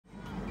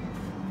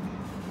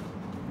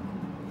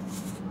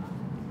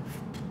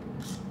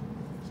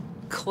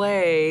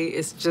clay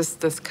is just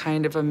this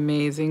kind of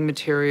amazing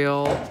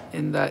material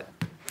in that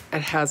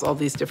it has all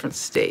these different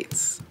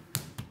states.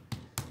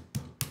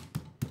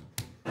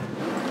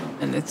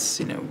 And it's,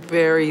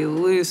 very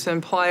loose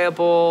and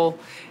pliable.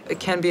 It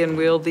can be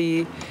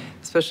unwieldy,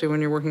 especially when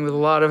you're working with a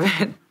lot of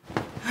it.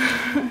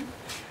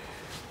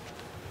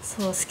 It's a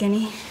little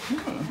skinny.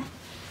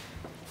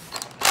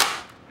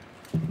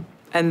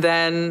 And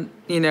then,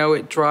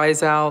 it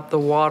dries out, the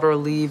water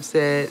leaves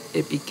it,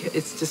 it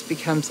just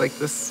becomes like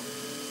this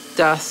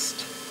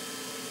dust.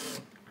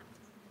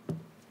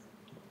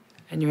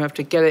 And you have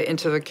to get it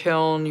into the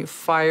kiln, you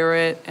fire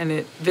it, and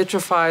it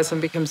vitrifies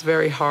and becomes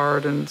very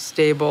hard and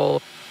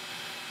stable.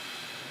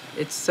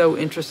 It's so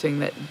interesting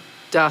that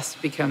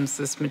dust becomes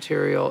this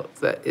material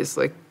that is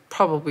like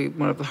probably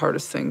one of the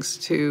hardest things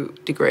to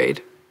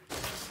degrade.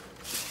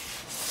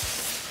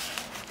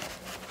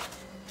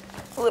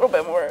 A little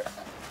bit more.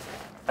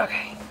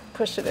 Okay,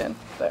 push it in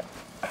there.